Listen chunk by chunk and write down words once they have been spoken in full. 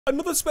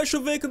Another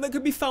special vehicle that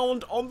can be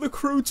found on the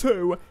Crew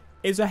 2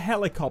 is a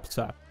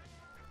helicopter.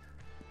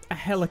 A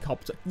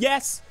helicopter.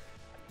 Yes!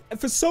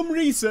 For some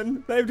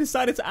reason, they've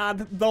decided to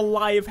add the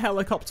live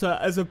helicopter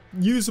as a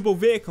usable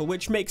vehicle,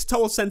 which makes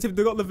total sense if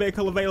they've got the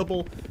vehicle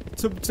available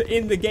to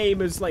in the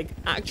game as like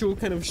actual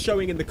kind of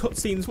showing in the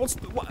cutscenes.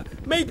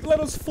 Let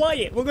us fly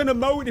it. We're gonna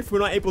moan if we're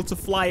not able to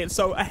fly it.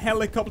 So a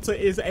helicopter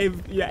is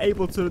you're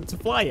able to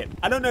fly it.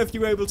 I don't know if you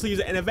were able to use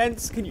it in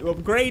events. Can you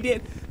upgrade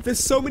it? There's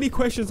so many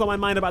questions on my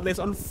mind about this.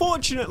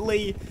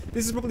 Unfortunately,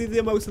 this is probably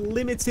the most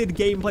limited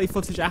gameplay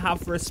footage I have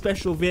for a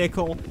special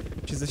vehicle,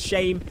 which is a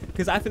shame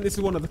because I think this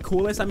is one of the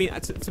coolest. I mean,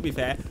 to be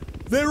fair,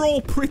 they're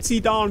all pretty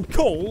darn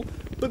cool,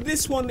 but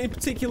this one in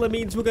particular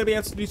means we're going to be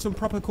able to do some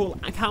proper cool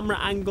camera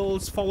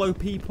angles, follow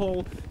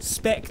people,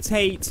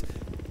 spectate.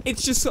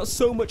 It's just got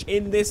so much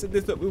in this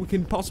that we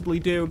can possibly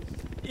do.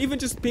 Even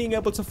just being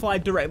able to fly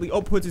directly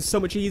upwards is so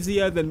much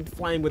easier than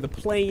flying with a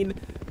plane,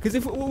 because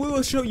if we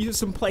will show you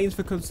some planes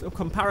for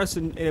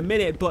comparison in a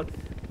minute, but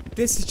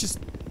this is just,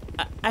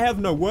 I have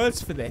no words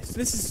for this.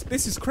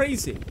 This is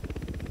crazy.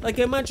 Like,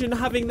 imagine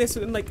having this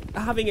and like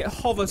having it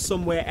hover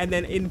somewhere, and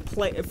then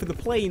for the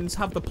planes,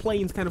 have the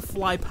planes kind of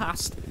fly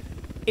past.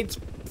 It's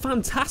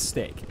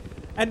fantastic.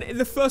 And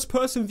the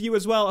first-person view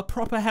as well, a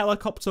proper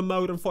helicopter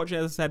mode.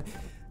 Unfortunately, as I said,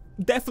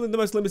 definitely the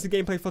most limited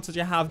gameplay footage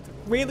I have.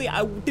 Really,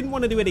 I didn't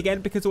want to do it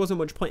again because there wasn't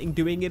much point in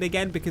doing it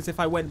again. Because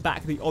if I went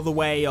back the other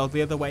way or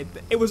the other way,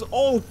 it was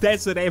all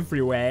desert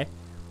everywhere.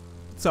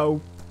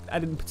 So I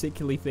didn't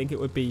particularly think it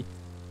would be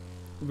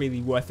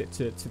really worth it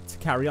to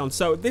carry on.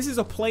 So this is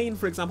a plane,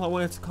 for example. I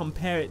wanted to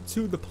compare it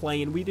to the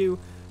plane. We do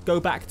go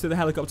back to the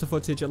helicopter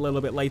footage a little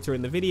bit later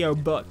in the video,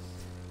 but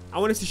I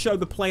wanted to show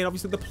the plane.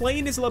 Obviously the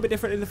plane is a little bit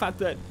different in the fact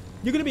that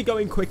you're going to be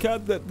going quicker.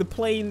 The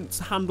planes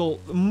handle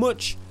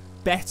much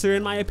better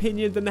in my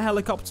opinion than the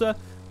helicopter,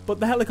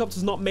 but the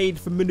helicopter's not made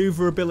for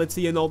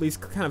maneuverability and all these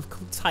kind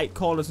of tight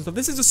corners and stuff.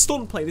 This is a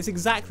stunt plane. This is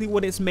exactly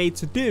what it's made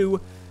to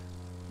do.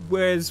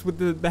 Whereas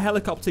with the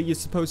helicopter, you're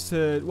supposed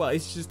to, well,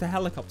 it's just a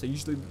helicopter.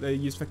 Usually they're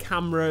used for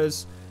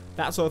cameras,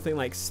 that sort of thing,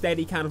 like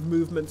steady kind of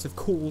movements of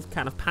cool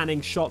kind of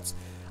panning shots.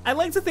 I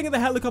like to think of the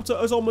helicopter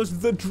as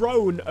almost the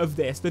drone of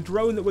this, the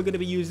drone that we're going to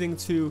be using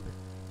to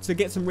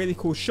get some really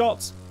cool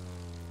shots.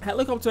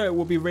 Helicopter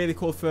will be really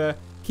cool for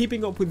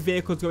keeping up with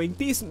vehicles going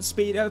decent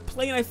speed. A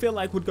plane, I feel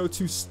like, would go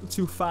too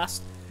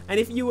fast. And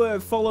if you were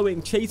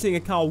chasing a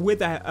car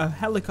with a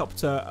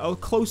helicopter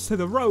close to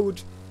the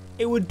road,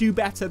 it would do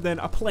better than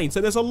a plane.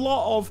 So there's a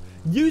lot of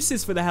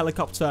uses for the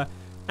helicopter,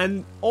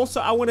 and also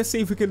I want to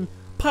see if we can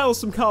pile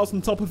some cars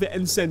on top of it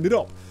and send it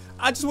up.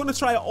 I just want to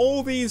try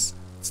all these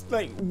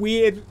like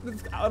weird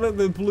out of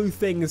the blue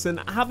things, and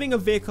having a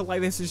vehicle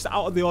like this is just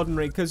out of the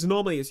ordinary, because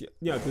normally it's, you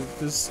know,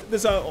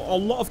 there's a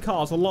lot of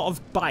cars, a lot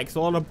of bikes, a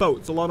lot of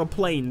boats, a lot of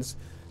planes.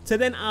 To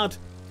then add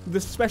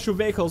the special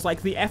vehicles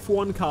like the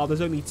F1 car,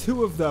 there's only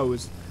 2 of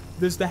those.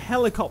 There's the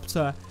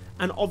helicopter,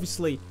 and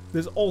obviously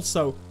there's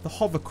also the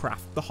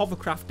hovercraft. The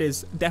hovercraft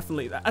is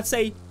definitely, I'd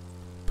say,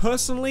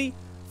 personally,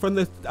 from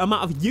the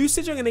amount of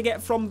usage I'm going to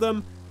get from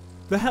them,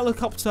 the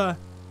helicopter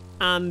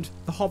and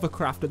the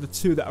hovercraft are the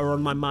 2 that are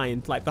on my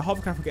mind. Like, the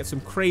hovercraft will get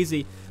some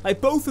crazy, like,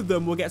 both of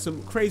them will get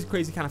some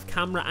crazy kind of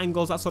camera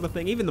angles, that sort of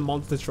thing. Even the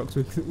monster trucks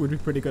would be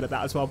pretty good at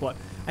that as well. But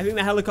I think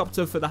the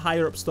helicopter for the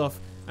higher up stuff,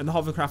 and the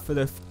hovercraft for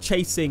the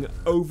chasing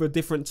over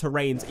different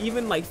terrains,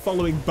 even like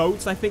following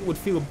boats, I think would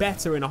feel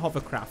better in a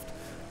hovercraft.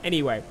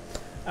 Anyway,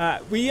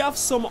 we have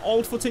some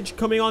old footage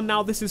coming on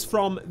now. This is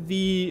from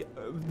the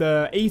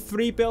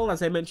E3 build.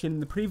 As I mentioned in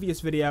the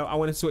previous video, I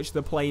want to switch to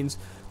the planes,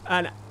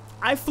 and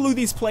I flew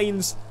these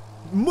planes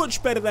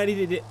much better than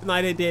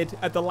I did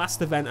at the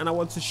last event, and I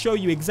want to show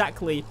you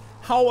exactly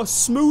how a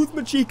smooth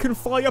Majid can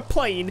fly a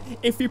plane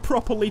if he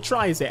properly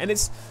tries it. And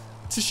it's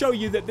to show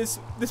you that this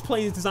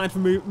plane is designed for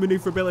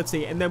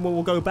maneuverability, and then when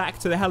we'll go back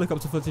to the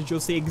helicopter footage, you'll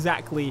see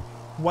exactly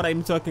what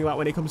I'm talking about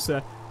when it comes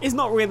to, it's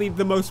not really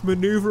the most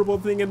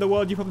maneuverable thing in the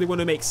world. You probably want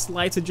to make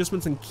slight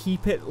adjustments and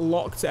keep it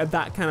locked at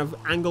that kind of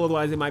angle,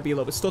 otherwise it might be a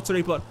little bit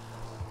stuttery. But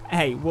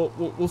hey,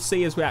 we'll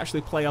see as we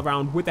actually play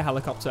around with the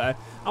helicopter.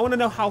 I want to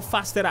know how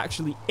fast it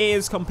actually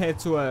is compared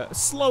to a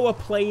slower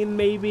plane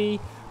maybe,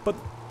 but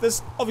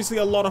there's obviously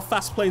a lot of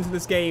fast planes in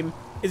this game.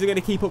 Is it going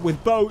to keep up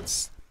with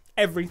boats?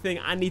 Everything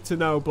I need to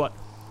know. But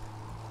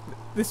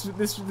this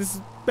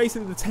is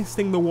basically the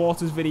testing the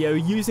waters video,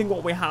 using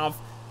what we have.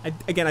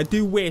 Again, I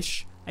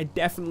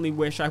definitely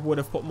wish I would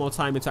have put more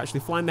time into actually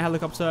flying the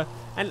helicopter,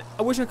 and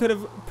I wish I could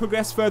have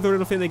progressed further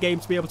enough in the game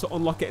to be able to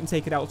unlock it and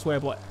take it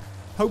elsewhere. But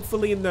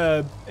hopefully in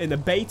the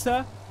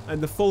beta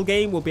and the full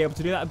game we'll be able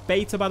to do that.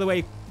 Beta, by the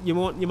way, you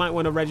might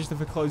want to register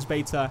for closed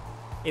beta.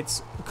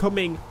 It's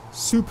coming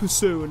super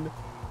soon.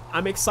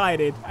 I'm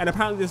excited, and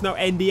apparently there's no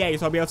NDA,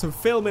 so I'll be able to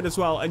film it as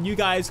well, and you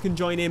guys can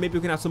join in. Maybe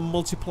we can have some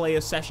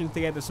multiplayer sessions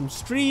together, some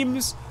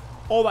streams,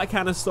 all that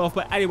kind of stuff.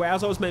 But anyway,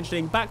 as I was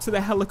mentioning, back to the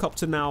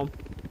helicopter now.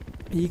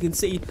 You can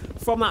see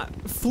from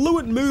that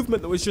fluent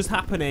movement that was just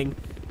happening,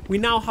 we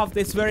now have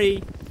this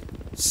very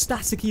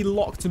staticky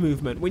locked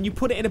movement. When you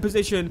put it in a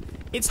position,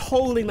 it's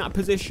holding that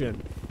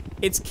position.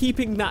 It's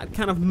keeping that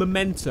kind of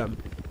momentum.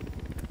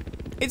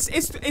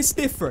 It's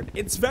different.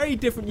 It's very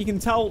different. You can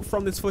tell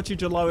from this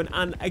footage alone.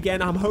 And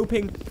again, I'm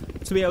hoping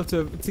to be able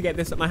to get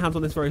this, my hands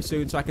on this very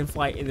soon, so I can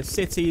fly it in the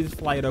cities,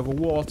 fly it over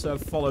water,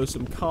 follow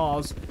some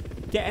cars,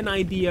 get an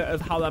idea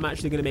of how I'm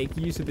actually going to make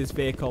use of this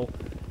vehicle.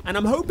 And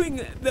I'm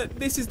hoping that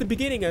this is the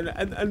beginning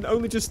and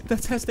only just the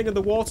testing of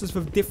the waters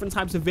for different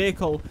types of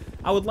vehicle.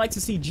 I would like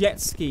to see jet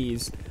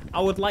skis.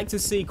 I would like to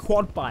see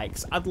quad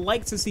bikes. I'd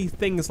like to see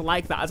things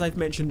like that, as I've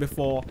mentioned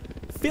before,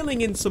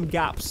 filling in some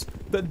gaps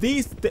that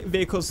these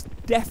vehicles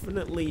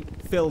definitely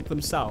filled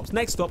themselves.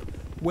 Next up,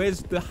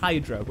 where's the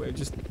Hydra, where it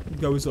just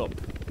goes up?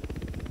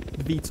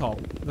 The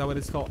VTOL, is that what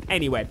it's called?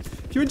 Anyway,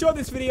 if you enjoyed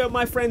this video,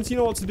 my friends, you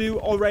know what to do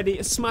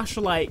already. Smash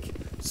a like,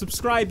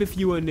 subscribe if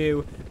you are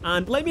new,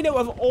 and let me know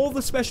of all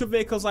the special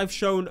vehicles I've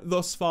shown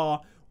thus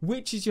far,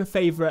 which is your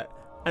favorite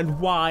and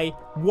why.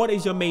 What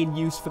is your main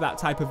use for that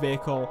type of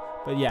vehicle?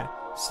 But yeah,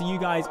 see you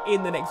guys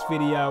in the next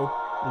video.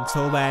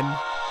 Until then,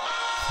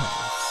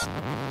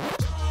 peace.